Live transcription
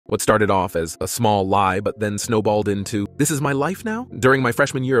What started off as a small lie but then snowballed into, this is my life now? During my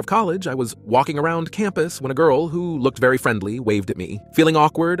freshman year of college, I was walking around campus when a girl who looked very friendly waved at me. Feeling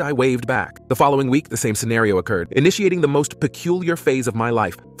awkward, I waved back. The following week, the same scenario occurred, initiating the most peculiar phase of my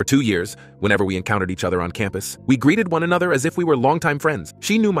life. For 2 years, whenever we encountered each other on campus, we greeted one another as if we were longtime friends.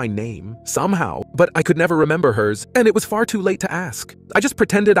 She knew my name, somehow, but I could never remember hers, and it was far too late to ask. I just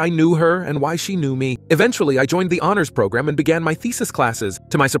pretended I knew her and why she knew me. Eventually, I joined the honors program and began my thesis classes.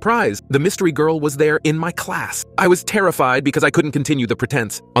 To my surprise, the mystery girl was there in my class. I was terrified because I couldn't continue the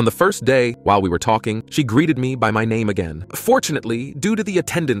pretense. On the first day, while we were talking, she greeted me by my name again. Fortunately, due to the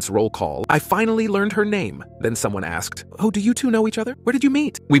attendance roll call, I finally learned her name. Then someone asked, "Oh, do you two know each other? Where did you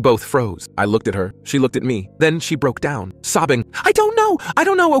meet?" We both froze. I looked at her. She looked at me. Then she broke down, sobbing, I don't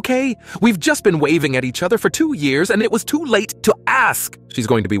know, okay? We've just been waving at each other for 2 years and it was too late to ask." She's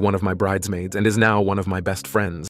going to be one of my bridesmaids and is now one of my best friends.